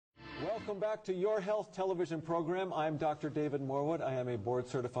Welcome back to Your Health television program. I'm Dr. David Morwood. I am a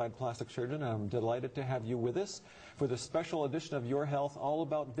board-certified plastic surgeon. I'm delighted to have you with us for this special edition of Your Health, all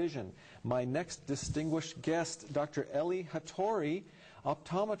about vision. My next distinguished guest, Dr. Ellie Hattori,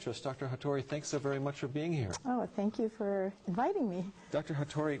 optometrist. Dr. Hattori, thanks so very much for being here. Oh, thank you for inviting me. Dr.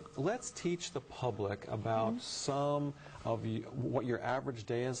 Hattori, let's teach the public about some of what your average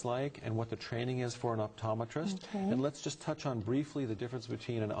day is like and what the training is for an optometrist. Okay. And let's just touch on briefly the difference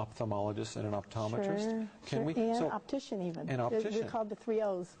between an ophthalmologist and an optometrist. Sure, Can we? And So, optician even. An optician. They're called the 3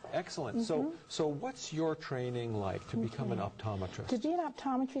 O's. Excellent. So what's your training like to become an optometrist? To be an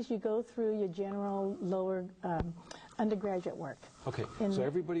optometrist, you go through your general lower undergraduate work. Okay, so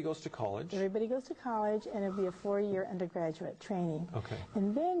everybody goes to college. Everybody goes to college, and it'll be a 4-year undergraduate training. Okay.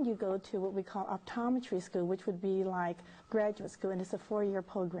 And then you go to what we call optometry school, which would be like graduate school, and it's a 4-year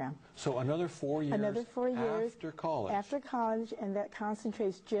program. So another 4 years, Another 4 years after college? After college, and that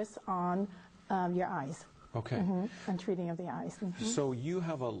concentrates just on your eyes. Okay. On treating of the eyes. So you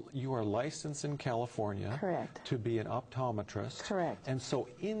are licensed in California. Correct. To be an optometrist. Correct. And so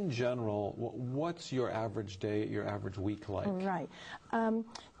in general, what's your average day, your average week like? Right.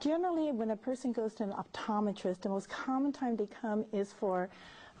 Generally, when a person goes to an optometrist, the most common time they come is for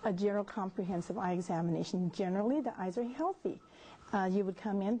a general comprehensive eye examination. Generally, the eyes are healthy. You would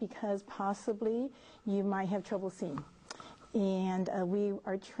come in because possibly you might have trouble seeing. And we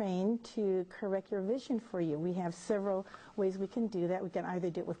are trained to correct your vision for you. We have several ways we can do that. We can either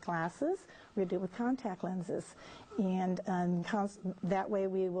do it with glasses, or do it with contact lenses. And that way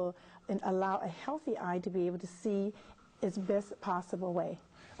we will allow a healthy eye to be able to see its best possible way.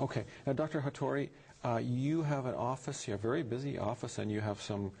 Okay. Now, Dr. Hattori, you have an office here, a very busy office, and you have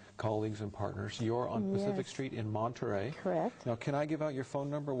some colleagues and partners. You're on Pacific Street in Monterey. Correct. Now, can I give out your phone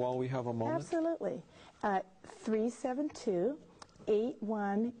number while we have a moment? Absolutely.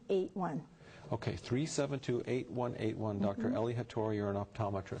 372-8181. Okay, 372-8181. Dr. Ellie Hattori, you're an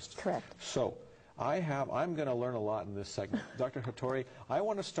optometrist. Correct. So, I'm going to learn a lot in this segment. Dr. Hattori, I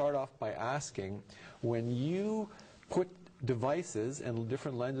want to start off by asking, when you put devices and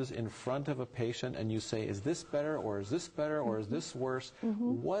different lenses in front of a patient and you say, is this better, or is this better, or is this worse,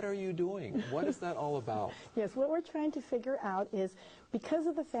 what are you doing? What is that all about? Yes, what we're trying to figure out is, because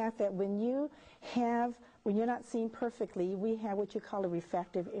of the fact that when you're not seeing perfectly, we have what you call a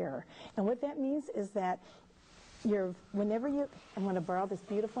refractive error. And what that means is that I'm going to borrow this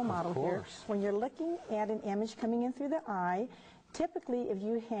beautiful model here. When you're looking at an image coming in through the eye, typically, if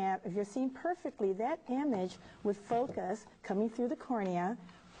you're seeing perfectly, that image would focus coming through the cornea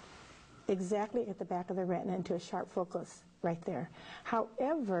exactly at the back of the retina into a sharp focus right there.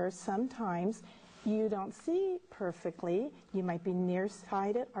 However, sometimes you don't see perfectly. You might be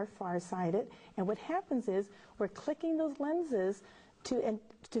nearsighted or farsighted, and what happens is we're clicking those lenses to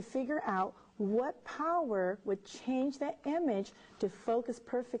figure out what power would change that image to focus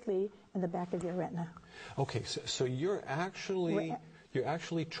perfectly in the back of your retina. Okay, so you're actually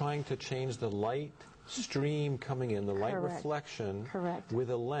trying to change the light stream coming in, the light reflection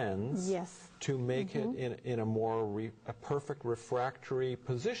with a lens to make it in a perfect refractory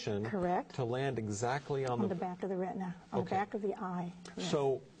position to land exactly on the back of the retina, on the back of the eye.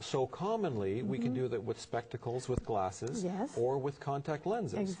 So commonly we can do that with spectacles, with glasses, or with contact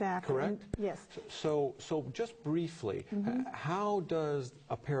lenses. Exactly. Correct? Yes. So just briefly, how does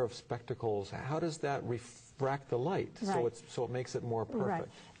a pair of spectacles, how does that refract the light so it makes it more perfect? Right.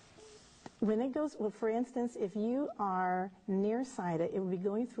 When it goes, well, for instance, if you are nearsighted, it will be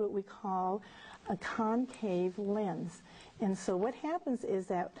going through what we call a concave lens. And so what happens is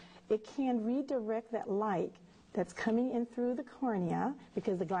that it can redirect that light that's coming in through the cornea,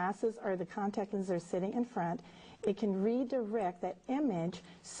 because the glasses or the contact lenses are sitting in front. It can redirect that image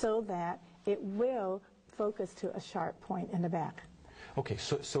so that it will focus to a sharp point in the back. Okay,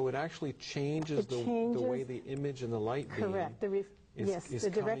 so it actually changes the way the image and the light beam is the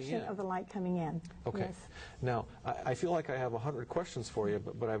direction of the light coming in. Okay. Yes. Now, I feel like I have 100 questions for you,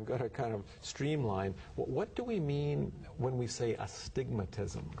 but I've got to kind of streamline. What do we mean when we say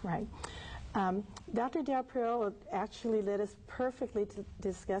astigmatism? Right. Dr. Del Piero actually led us perfectly to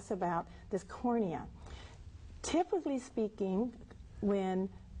discuss about this cornea. Typically speaking, when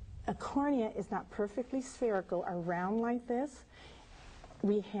a cornea is not perfectly spherical or round like this,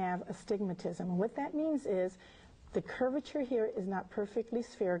 we have astigmatism. And what that means is the curvature here is not perfectly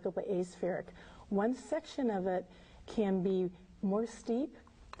spherical but aspheric. One section of it can be more steep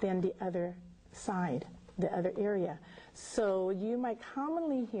than the other side, the other area. So you might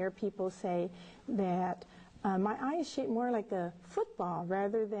commonly hear people say that My eye is shaped more like a football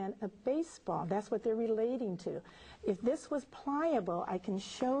rather than a baseball. That's what they're relating to. If this was pliable, I can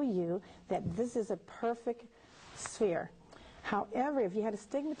show you that this is a perfect sphere. However, if you had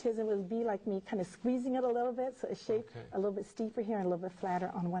astigmatism, it would be like me kind of squeezing it a little bit, so it's shaped a little bit steeper here and a little bit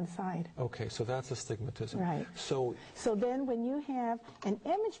flatter on one side. Okay, so that's astigmatism. Right. So then when you have an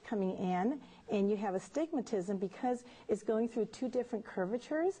image coming in and you have astigmatism, because it's going through two different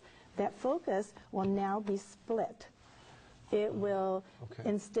curvatures, that focus will now be split. It will,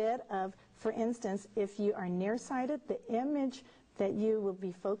 instead of, for instance, if you are nearsighted, the image that you will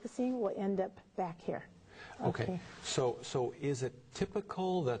be focusing will end up back here. Okay. So is it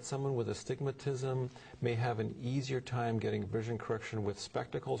typical that someone with astigmatism may have an easier time getting vision correction with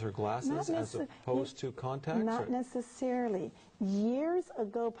spectacles or glasses as opposed to contacts? Not necessarily. Years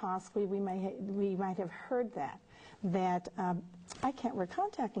ago, possibly, we might have heard that I can't wear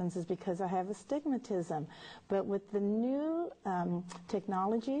contact lenses because I have astigmatism. But with the new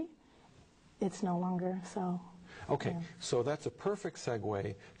technology, it's no longer so. Okay, so that's a perfect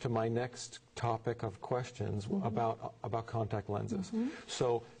segue to my next topic of questions about contact lenses.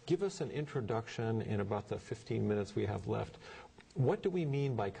 So give us an introduction in about the 15 minutes we have left. What do we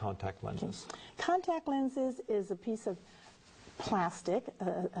mean by contact lenses? Contact lenses is a piece of plastic,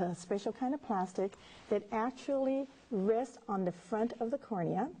 a special kind of plastic that actually rests on the front of the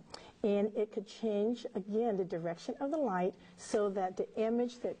cornea, and it could change, again, the direction of the light so that the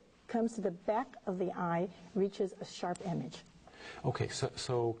image that comes to the back of the eye reaches a sharp image. Okay,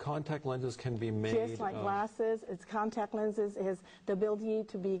 so contact lenses can be made just like glasses. It's contact lenses has the ability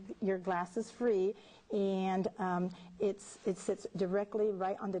to be your glasses free, and it sits directly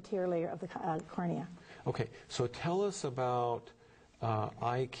right on the tear layer of the cornea. Okay, so tell us about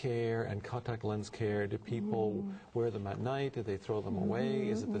eye care and contact lens care. Do people wear them at night? Do they throw them away?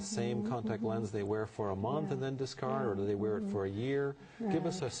 Is it the same contact lens they wear for a month and then discard, or do they wear it for a year? Give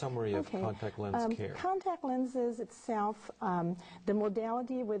us a summary of contact lens care. Contact lenses itself, the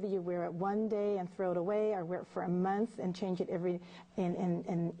modality, whether you wear it one day and throw it away, or wear it for a month and change it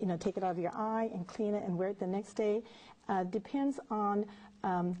and you know, take it out of your eye and clean it and wear it the next day, depends on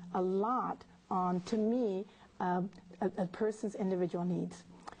a lot on, to me, a person's individual needs.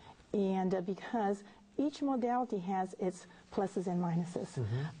 And because each modality has its pluses and minuses.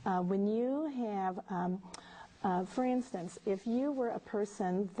 When you have, for instance, if you were a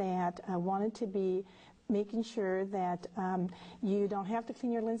person that wanted to be making sure that you don't have to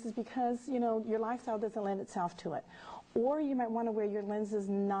clean your lenses because, you know, your lifestyle doesn't lend itself to it. Or you might want to wear your lenses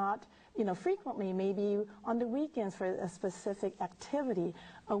not, you know, frequently, maybe on the weekends for a specific activity.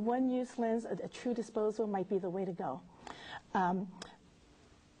 A one-use lens, a true disposal might be the way to go.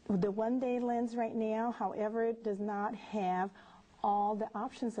 The one-day lens right now, however, does not have all the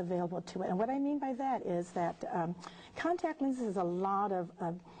options available to it. And what I mean by that is that contact lenses has a lot of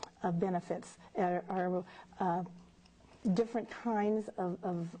benefits, different kinds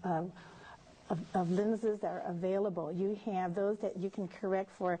of lenses that are available. You have those that you can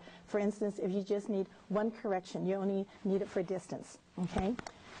correct for instance, if you just need one correction, you only need it for distance, okay?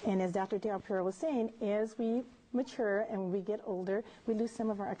 And as Dr. Del Piero was saying, as we mature and we get older, we lose some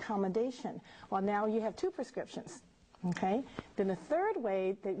of our accommodation. Well, now you have two prescriptions, okay? Then the third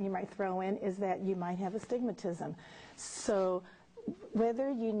way that you might throw in is that you might have astigmatism. So whether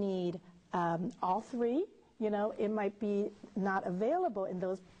you need all three, you know, it might be not available in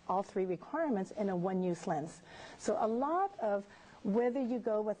those all three requirements in a one-use lens. So a lot of whether you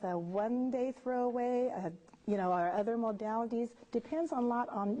go with a one-day throwaway, you know, or other modalities, depends a lot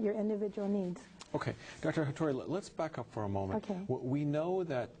on your individual needs. Okay, Dr. Hattori, let's back up for a moment. Okay. We know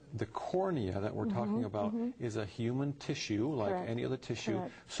that the cornea that we're talking about is a human tissue, like any other tissue,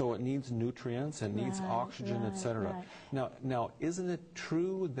 so it needs nutrients and needs oxygen, etc. Now, isn't it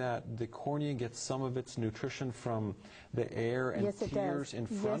true that the cornea gets some of its nutrition from the air and tears in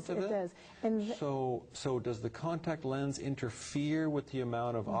front of it? Yes, it does. So does the contact lens interfere with the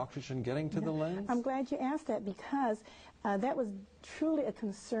amount of oxygen getting to the lens? I'm glad you asked that, because that was truly a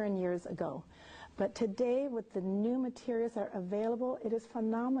concern years ago. But today, with the new materials that are available, it is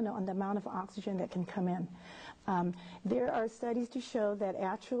phenomenal on the amount of oxygen that can come in. There are studies to show that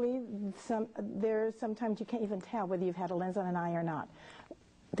actually sometimes you can't even tell whether you've had a lens on an eye or not,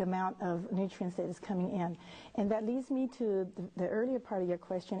 the amount of nutrients that is coming in. And that leads me to the earlier part of your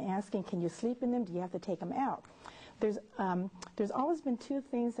question, asking, can you sleep in them? Do you have to take them out? There's always been two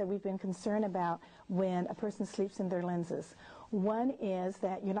things that we've been concerned about when a person sleeps in their lenses. One is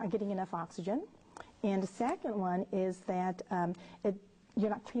that you're not getting enough oxygen. And the second one is that you're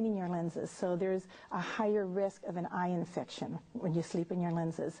not cleaning your lenses, so there's a higher risk of an eye infection when you sleep in your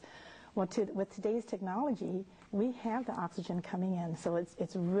lenses. Well, with today's technology, we have the oxygen coming in, so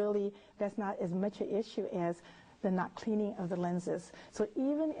it's really, that's not as much an issue as the not cleaning of the lenses. So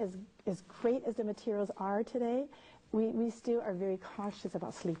even as great as the materials are today, we still are very cautious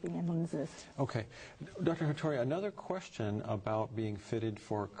about sleeping in lenses. Okay. Dr. Hattori, another question about being fitted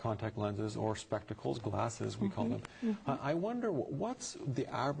for contact lenses or spectacles, glasses we call them. I wonder what's the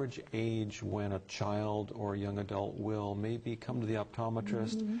average age when a child or a young adult will maybe come to the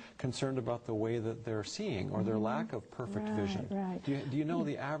optometrist concerned about the way that they're seeing or their lack of perfect vision? Right. Do you know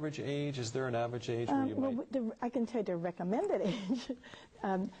the average age? Is there an average age where you might... I can tell you the recommended age.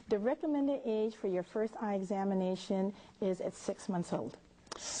 The recommended age for your first eye examination is at 6 months old.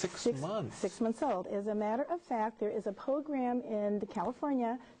 6 months? 6 months old. As a matter of fact, there is a program in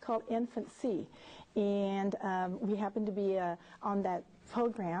California called Infancy, and we happen to be on that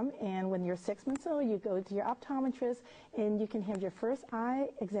program, and when you're 6 months old, you go to your optometrist, and you can have your first eye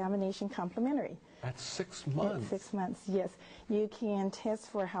examination complimentary. At 6 months? At 6 months, yes. You can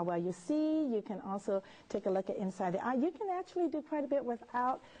test for how well you see. You can also take a look at inside the eye. You can actually do quite a bit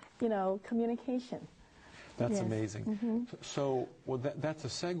without, communication. That's amazing. So that's a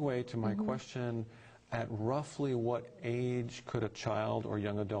segue to my question. At roughly what age could a child or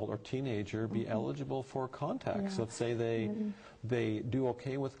young adult or teenager be eligible for contacts? Let's say they do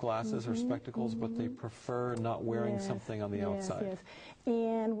okay with glasses or spectacles, but they prefer not wearing something on the outside. Yes.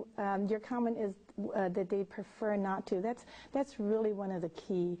 And your comment is that they prefer not to. That's really one of the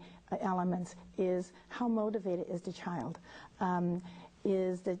key elements, is how motivated is the child.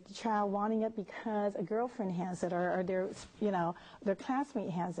 Is the child wanting it because a girlfriend has it, or their classmate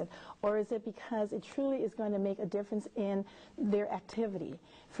has it, or is it because it truly is going to make a difference in their activity?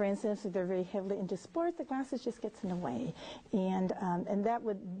 For instance, if they're very heavily into sport, the glasses just gets in the way, and that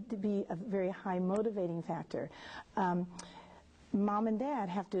would be a very high motivating factor. Mom and dad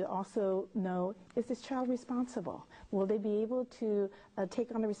have to also know, is this child responsible? Will they be able to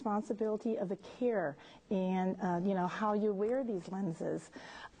take on the responsibility of the care and, how you wear these lenses?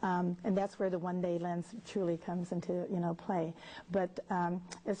 And that's where the one-day lens truly comes into, play. But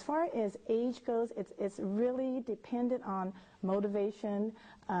as far as age goes, it's really dependent on motivation,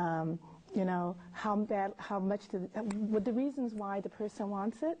 how much, with the reasons why the person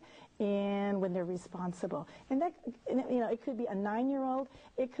wants it, and when they're responsible. And that, it could be a 9-year-old,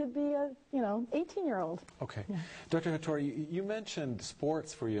 it could be a, 18-year-old. Okay. Yeah. Dr. Hattori, you mentioned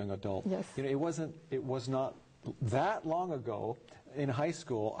sports for young adults. Yes. It was not that long ago in high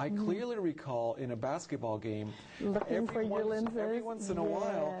school. I clearly recall in a basketball game, every once in a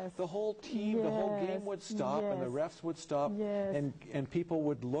while, the whole team, the whole game would stop, and the refs would stop, and people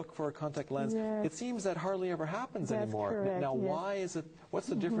would look for a contact lens. It seems that hardly ever happens anymore. Correct. Now, why is it? What's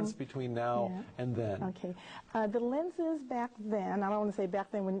the difference between now and then? Okay, the lenses back then. I don't want to say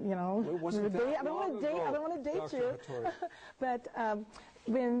back then when it wasn't that I don't want to date Dr. you, but.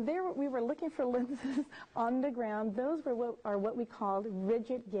 When we were looking for lenses on the ground, those were what we called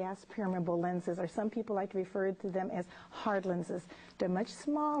rigid gas permeable lenses, or some people like to refer to them as hard lenses. They're much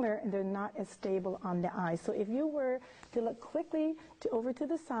smaller and they're not as stable on the eye. So if you were to look quickly over to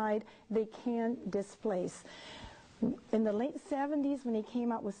the side, they can displace. In the late 70s, when they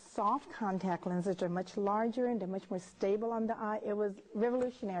came out with soft contact lenses, they're much larger and they're much more stable on the eye. It was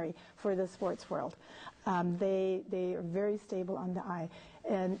revolutionary for the sports world. They are very stable on the eye.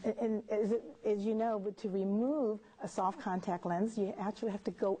 And as you know, to remove a soft contact lens, you actually have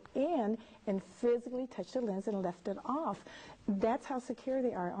to go in and physically touch the lens and lift it off. That's how secure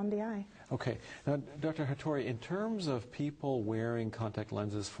they are on the eye. Okay. Now, Dr. Hattori, in terms of people wearing contact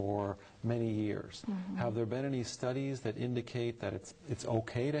lenses for many years, have there been any studies that indicate that it's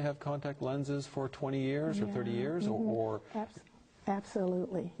okay to have contact lenses for 20 years or 30 years? Or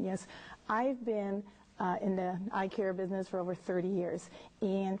Absolutely, yes. I've been in the eye care business for over 30 years.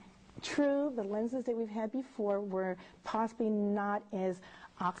 And true, the lenses that we've had before were possibly not as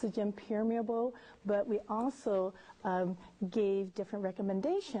oxygen permeable, but we also gave different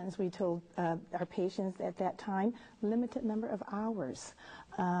recommendations. We told our patients at that time limited number of hours.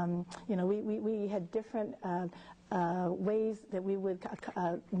 We had different ways that we would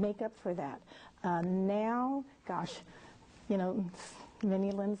make up for that. Now, gosh,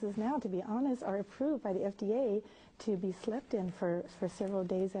 many lenses now, to be honest, are approved by the FDA to be slept in for several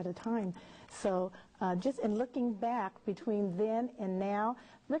days at a time. So just in looking back between then and now,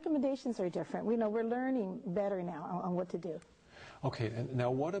 recommendations are different. We're learning better now on what to do. Okay, and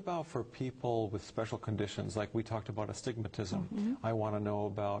now what about for people with special conditions, like we talked about astigmatism? I want to know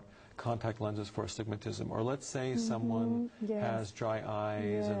about contact lenses for astigmatism. Or let's say someone has dry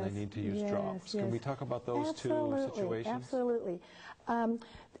eyes and they need to use drops. Can we talk about those two situations? Absolutely.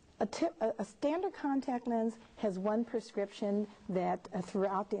 A standard contact lens has one prescription that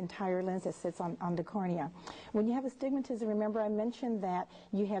throughout the entire lens that sits on the cornea. When you have astigmatism, remember I mentioned that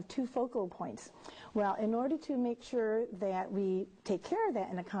you have two focal points. Well, in order to make sure that we take care of that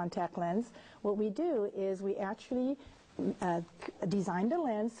in a contact lens, what we do is we actually design the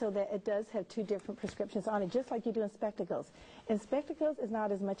lens so that it does have two different prescriptions on it, just like you do in spectacles. In spectacles, it's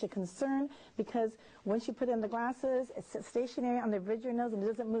not as much a concern because once you put in the glasses, it's stationary on the bridge of your nose and it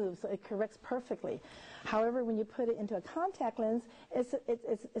doesn't move, so it corrects perfectly. However, when you put it into a contact lens, it's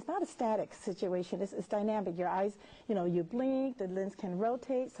not a static situation. It's dynamic. Your eyes, you blink, the lens can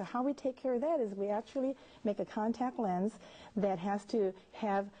rotate. So how we take care of that is we actually make a contact lens that has to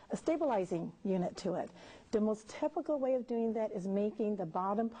have a stabilizing unit to it. The most typical way of doing that is making the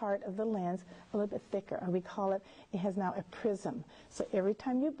bottom part of the lens a little bit thicker, or we call it has now a prism. So every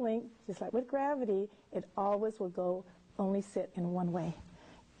time you blink, just like with gravity, it always will only sit in one way.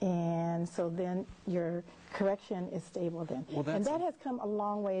 And so then your correction is stable then. And that has come a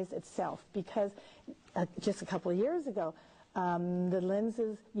long ways itself because just a couple of years ago, the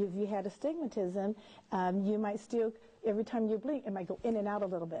lenses, if you had astigmatism, you might still, every time you blink, it might go in and out a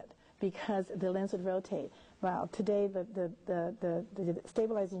little bit because the lens would rotate. Well, today the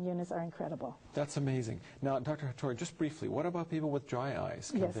stabilizing units are incredible. That's amazing. Now, Dr. Hattori, just briefly, what about people with dry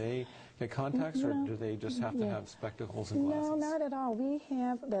eyes? Can they get contacts, or do they just have to have spectacles and glasses? No, not at all. We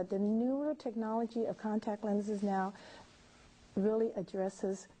have the newer technology of contact lenses now really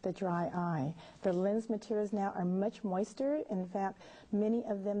addresses the dry eye. The lens materials now are much moister. In fact, many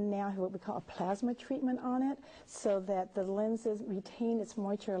of them now have what we call a plasma treatment on it so that the lenses retain its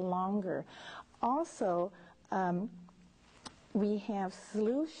moisture longer. Also, we have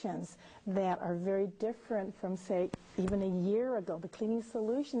solutions that are very different from, say, even a year ago. The cleaning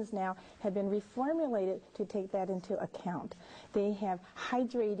solutions now have been reformulated to take that into account. They have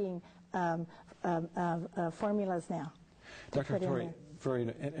hydrating formulas now. Dr. Hattori,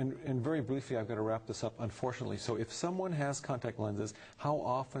 very briefly, I've got to wrap this up, unfortunately. So if someone has contact lenses, how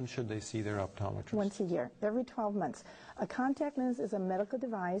often should they see their optometrist? Once a year, every 12 months. A contact lens is a medical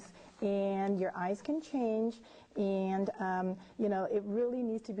device, and your eyes can change, and it really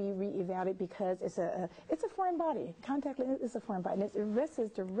needs to be reevaluated because it's a foreign body. Contact lens is a foreign body, and it rests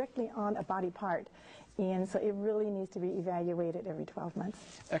directly on a body part, and so it really needs to be evaluated every 12 months.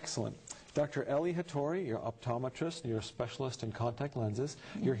 Excellent. Dr. Ellie Hattori, you're optometrist, you're a specialist in contact lenses.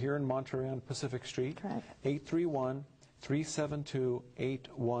 You're here in Monterey on Pacific Street. Correct.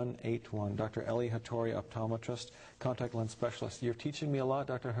 831-372-8181. Dr. Ellie Hattori, optometrist, contact lens specialist. You're teaching me a lot,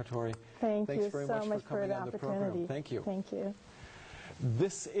 Dr. Hattori. Thanks very so much for coming on the program. Thank you. Thank you.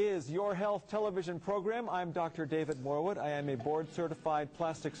 This is Your Health television program. I'm Dr. David Morwood. I am a board-certified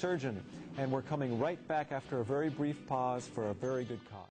plastic surgeon, and we're coming right back after a very brief pause for a very good cause.